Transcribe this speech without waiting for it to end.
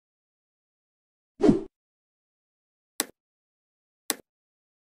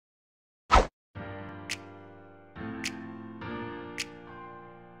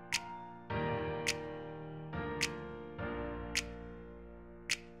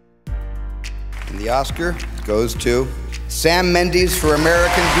And the Oscar goes to Sam Mendes for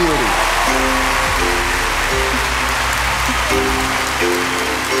American Beauty.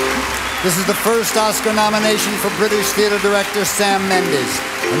 This is the first Oscar nomination for British theater director Sam Mendes.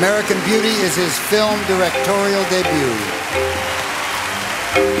 American Beauty is his film directorial debut.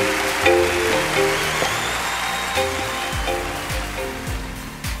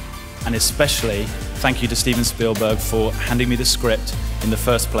 And especially thank you to Steven Spielberg for handing me the script in the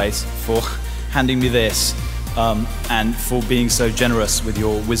first place, for handing me this, and for being so generous with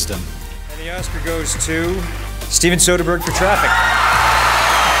your wisdom. And the Oscar goes to Steven Soderbergh for Traffic.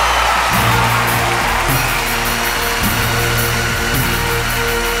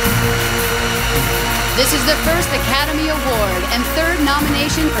 This is the first Academy Award and third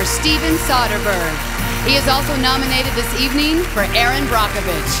nomination for Steven Soderbergh. He is also nominated this evening for Aaron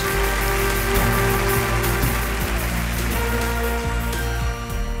Brockovich.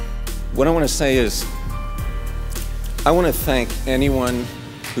 What I want to say is, I want to thank anyone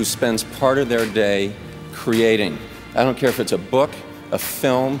who spends part of their day creating. I don't care if it's a book, a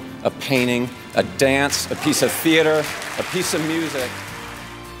film, a painting, a dance, a piece of theater, a piece of music.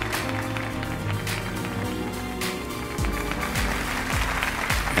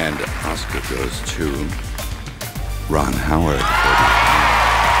 And Oscar goes to Ron Howard.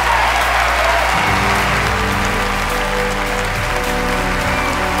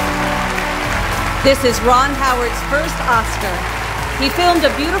 This is Ron Howard's first Oscar. He filmed A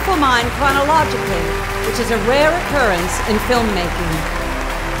Beautiful Mind chronologically, which is a rare occurrence in filmmaking.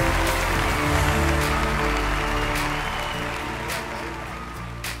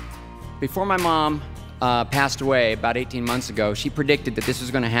 Before my mom passed away about 18 months ago, she predicted that this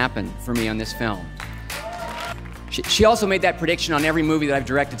was going to happen for me on this film. She also made that prediction on every movie that I've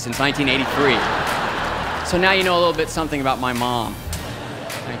directed since 1983. So now you know a little bit something about my mom.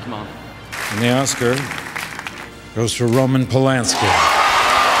 Thank you, Mom. And the Oscar goes to Roman Polanski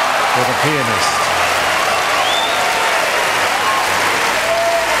for The Pianist.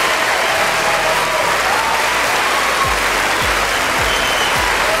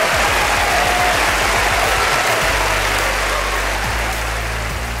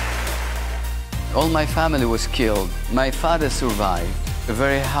 All my family was killed. My father survived a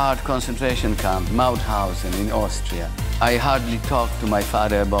very hard concentration camp, Mauthausen in Austria. I hardly talked to my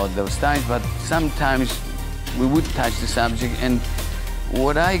father about those times, but sometimes we would touch the subject, and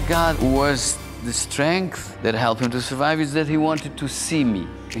what I got was the strength that helped him to survive is that he wanted to see me.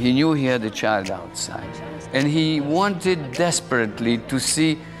 He knew he had a child outside, and he wanted desperately to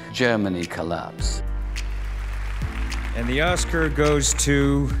see Germany collapse. And the Oscar goes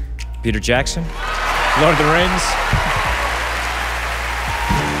to Peter Jackson, Lord of the Rings.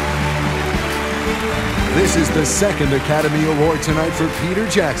 This is the second Academy Award tonight for Peter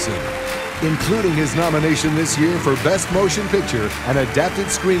Jackson, including his nomination this year for Best Motion Picture and Adapted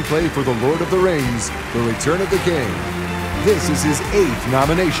Screenplay for The Lord of the Rings, The Return of the King. This is his 8th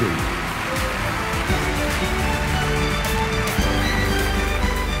nomination.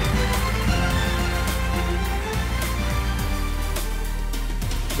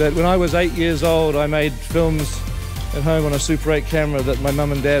 That when I was 8 years old, I made films at home on a Super 8 camera that my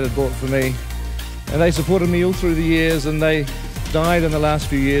mum and dad had bought for me. And they supported me all through the years, and they died in the last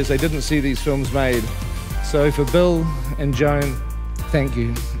few years. They didn't see these films made. So for Bill and Joan, thank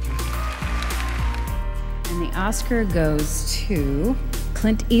you. And the Oscar goes to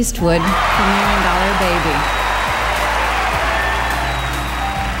Clint Eastwood for $1 Million Baby.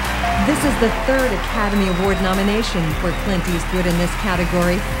 This is the third Academy Award nomination for Clint Eastwood in this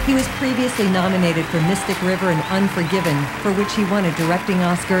category. He was previously nominated for Mystic River and Unforgiven, for which he won a directing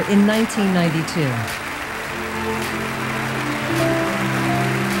Oscar in 1992.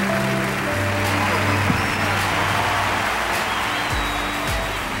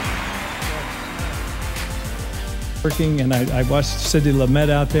 Working, and I watched Sidney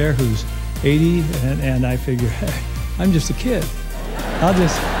Lumet out there, who's 80, and I figure, hey, I'm just a kid.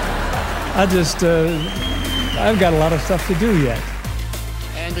 I've got a lot of stuff to do yet.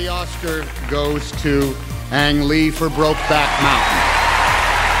 And the Oscar goes to Ang Lee for Brokeback Mountain.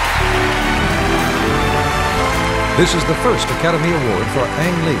 This is the first Academy Award for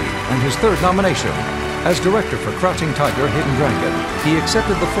Ang Lee and his third nomination. As director for Crouching Tiger, Hidden Dragon, he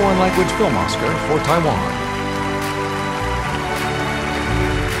accepted the Foreign Language Film Oscar for Taiwan.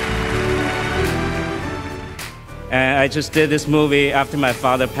 And I just did this movie after my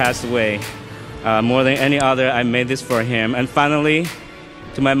father passed away. More than any other, I made this for him. And finally,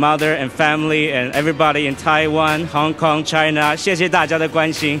 to my mother and family and everybody in Taiwan, Hong Kong, China, 谢谢大家的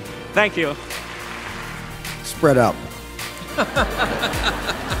关心. Thank you. Spread out.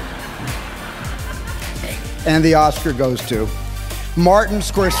 And the Oscar goes to Martin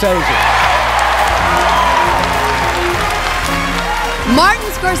Scorsese. Martin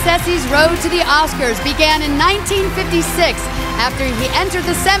Scorsese's road to the Oscars began in 1956 after he entered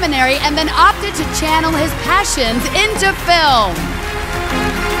the seminary and then opted to channel his passions into film.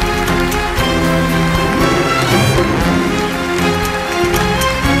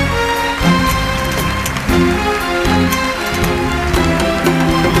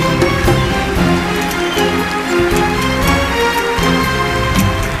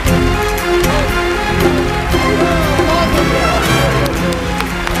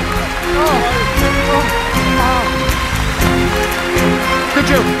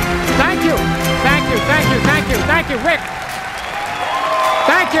 Thank you, Rick.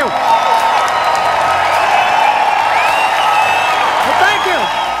 Thank you. Well, thank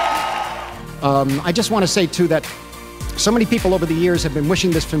you. I just want to say, too, that so many people over the years have been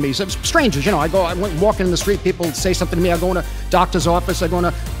wishing this for me. So, strangers, you know, I went walking in the street, people say something to me. I go in a doctor's office, I go in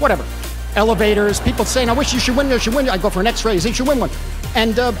a whatever. Elevators, people saying, I wish you should win this, you should win. I go for an x-ray, you should win one.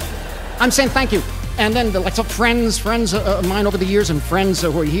 And I'm saying thank you. And then like some friends of mine over the years and friends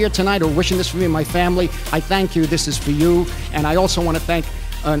who are here tonight are wishing this for me and my family. I thank you. This is for you. And I also want to thank,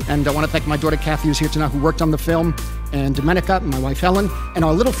 and I want to thank my daughter Kathy, who's here tonight, who worked on the film, and Domenica, and my wife Helen, and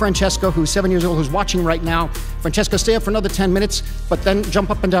our little Francesco, who's 7 years old, who's watching right now. Francesco, stay up for another 10 minutes, but then jump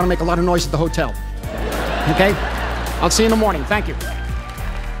up and down and make a lot of noise at the hotel. Okay? I'll see you in the morning. Thank you.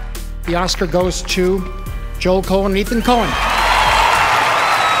 The Oscar goes to Joel Coen and Ethan Coen.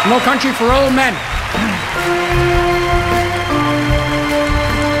 No Country for Old Men.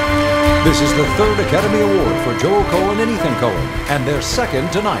 This is the third Academy Award for Joel Coen and Ethan Coen, and their second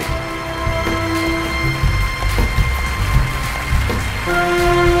tonight.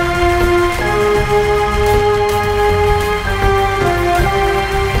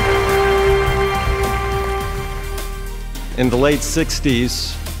 In the late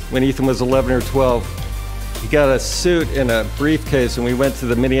 60s, when Ethan was 11 or 12, he got a suit and a briefcase, and we went to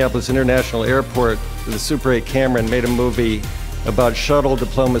the Minneapolis International Airport with a Super 8 camera and made a movie about shuttle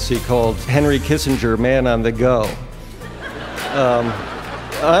diplomacy called Henry Kissinger, Man on the Go.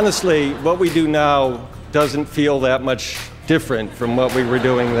 Honestly, what we do now doesn't feel that much different from what we were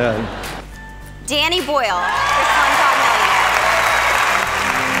doing then. Danny Boyle,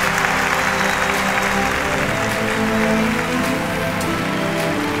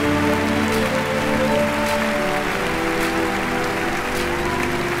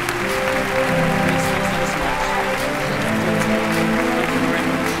 for Slumdog Millionaire.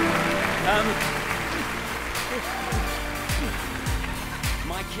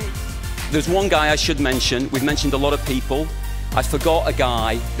 There's one guy I should mention. We've mentioned a lot of people. I forgot a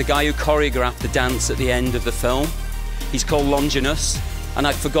guy, the guy who choreographed the dance at the end of the film. He's called Longinus, and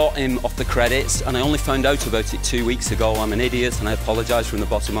I forgot him off the credits, and I only found out about it 2 weeks ago. I'm an idiot, and I apologize from the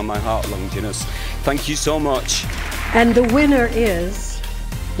bottom of my heart, Longinus. Thank you so much. And the winner is,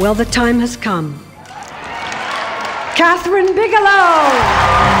 well, the time has come. Catherine Bigelow!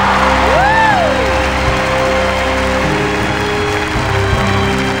 Woo!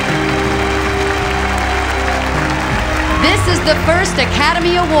 This is the first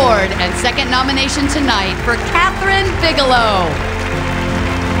Academy Award and second nomination tonight for Catherine Bigelow.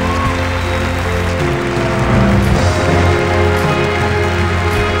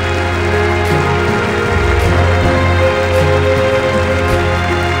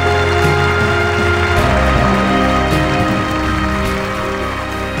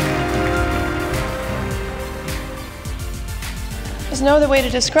 There's no other way to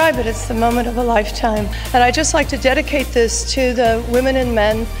describe it. It's the moment of a lifetime. And I'd just like to dedicate this to the women and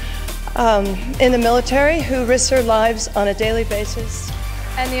men in the military who risk their lives on a daily basis.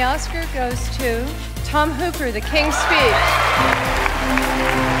 And the Oscar goes to Tom Hooper, The King's Speech.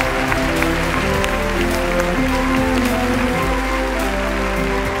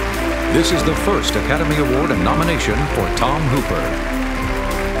 This is the first Academy Award and nomination for Tom Hooper.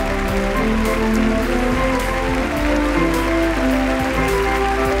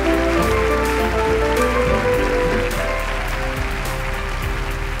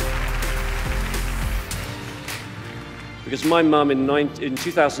 Because my mum in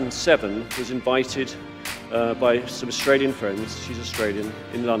 2007 was invited by some Australian friends, she's Australian,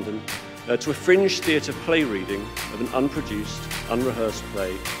 in London, to a fringe theatre play reading of an unproduced, unrehearsed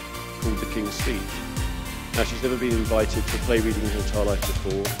play called The King's Speech. Now, she's never been invited to a play reading in her entire life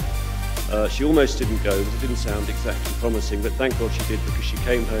before. She almost didn't go because it didn't sound exactly promising, but thank God she did, because she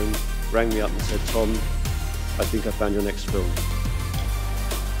came home, rang me up and said, "Tom, I think I found your next film."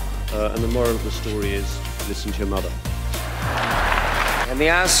 And the moral of the story is, listen to your mother. And the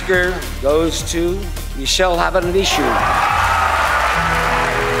Oscar goes to Michelle Habanaviciu.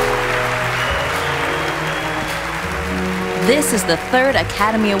 This is the third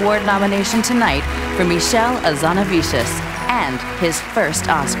Academy Award nomination tonight for Michel Hazanavicius and his first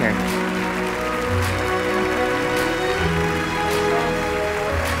Oscar.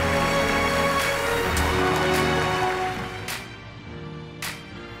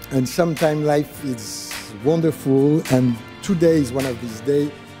 And sometimes life is wonderful, and today is one of these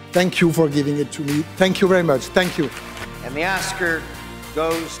days. Thank you for giving it to me. Thank you very much. Thank you. And the Oscar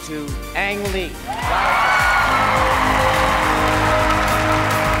goes to Ang Lee.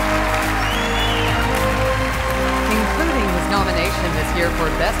 Including his nomination this year for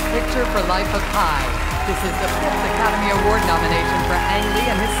Best Picture for Life of Pi. This is the 5th Academy Award nomination for Ang Lee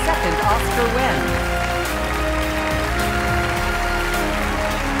and his 2nd Oscar win.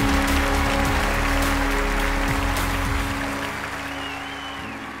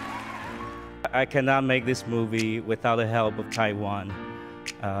 I cannot make this movie without the help of Taiwan.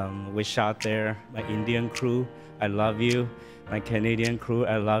 We shot there. My Indian crew, I love you. My Canadian crew,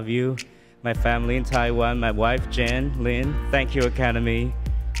 I love you. My family in Taiwan, my wife Jen, Lynn, thank you Academy.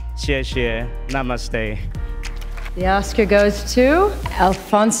 谢谢, namaste. The Oscar goes to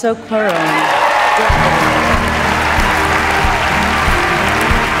Alfonso Cuarón.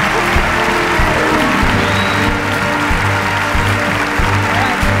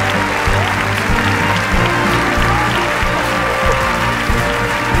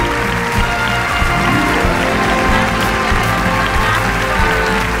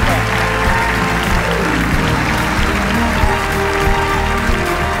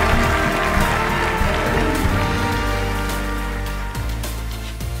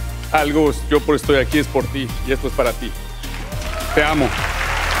 Algus, yo por estoy aquí es por ti y esto es para ti. Te amo.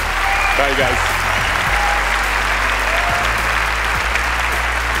 Bye, guys.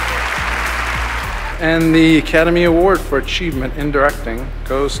 And the Academy Award for Achievement in Directing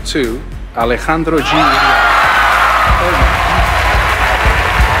goes to Alejandro G.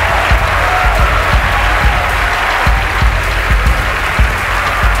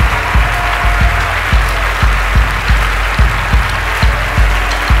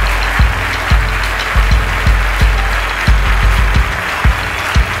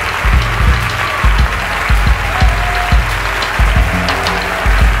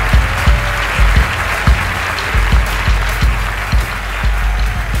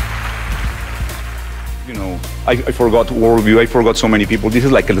 I forgot worldview, I forgot so many people. This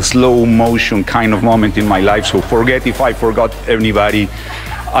is like a slow motion kind of moment in my life, so forget if I forgot anybody.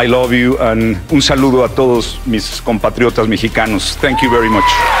 I love you, and un saludo a todos mis compatriotas mexicanos. Thank you very much.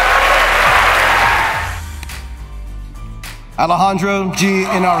 Alejandro G.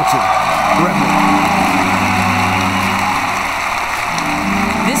 Inarritu, director.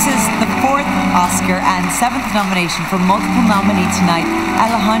 This is the 4th Oscar and 7th nomination for multiple nominee tonight,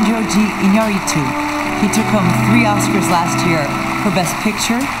 Alejandro G. Inarritu. He took home 3 Oscars last year for Best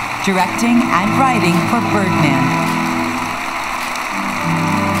Picture, Directing, and Writing for Birdman.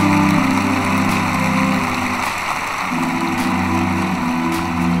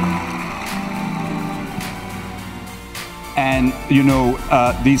 And, you know,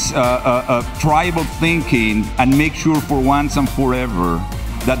 this tribal thinking, and make sure for once and forever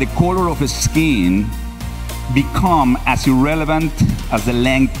that the color of skin become as irrelevant as the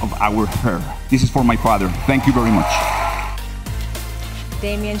length of our hair. This is for my father. Thank you very much.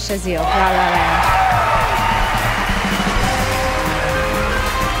 Damien Chazelle, La La Land.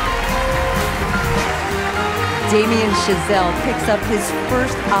 Damien Chazelle picks up his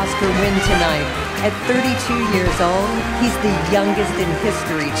first Oscar win tonight. At 32 years old, he's the youngest in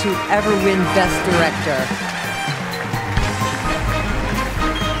history to ever win Best Director.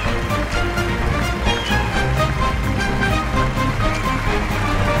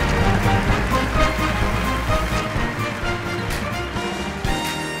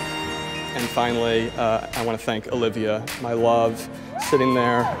 Finally, I want to thank Olivia, my love, sitting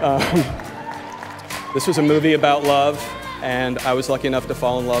there. This was a movie about love, and I was lucky enough to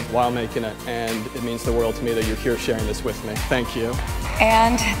fall in love while making it, and it means the world to me that you're here sharing this with me. Thank you.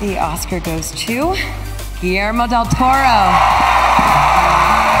 And the Oscar goes to Guillermo del Toro.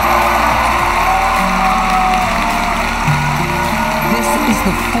 This is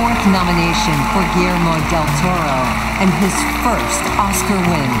the 4th nomination for Guillermo del Toro and his first Oscar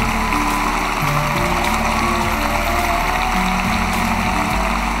win.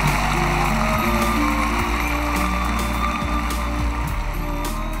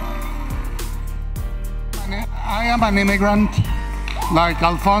 I am an immigrant, like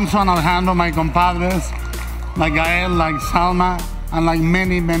Alfonso and Alejandro, my compadres, like Gael, like Salma, unlike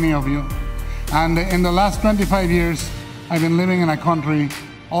many, many of you. And in the last 25 years, I've been living in a country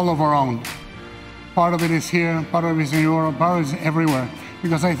all of our own. Part of it is here, part of it is in Europe, part of it is everywhere.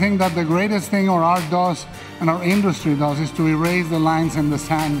 Because I think that the greatest thing our art does and our industry does is to erase the lines in the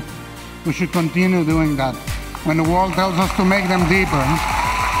sand. We should continue doing that. When the world tells us to make them deeper.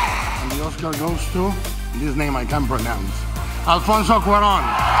 And the Oscar goes to this name I can't pronounce. Alfonso Cuarón.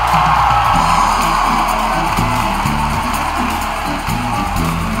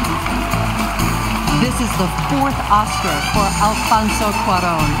 This is the 4th Oscar for Alfonso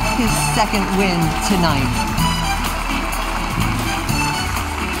Cuarón, his 2nd win tonight.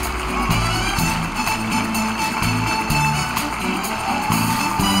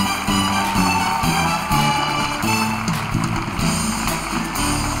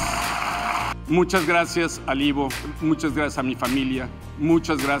 Muchas gracias al Ivo, muchas gracias a mi familia,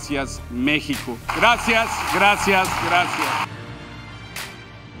 muchas gracias México. Gracias, gracias, gracias.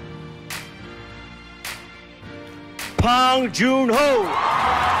 Bong Joon-Ho.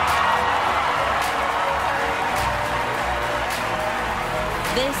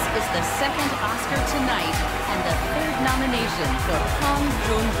 This is the 2nd Oscar tonight and the 3rd nomination for Bong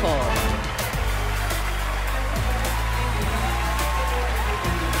Joon-Ho.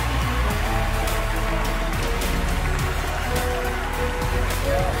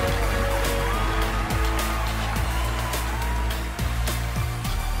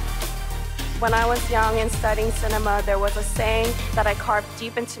 When I was young and studying cinema, there was a saying that I carved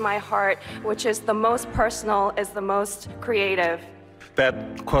deep into my heart, which is the most personal is the most creative.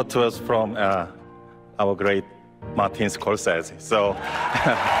 That quote was from our great Martin Scorsese. So.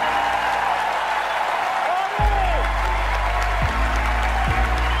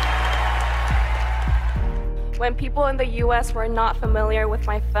 When people in the US were not familiar with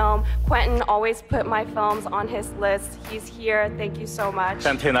my film, Quentin always put my films on his list. He's here. Thank you so much.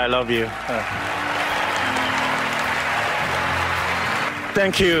 Quentin, I love you.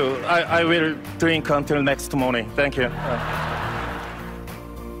 Thank you. I will drink until next morning. Thank you.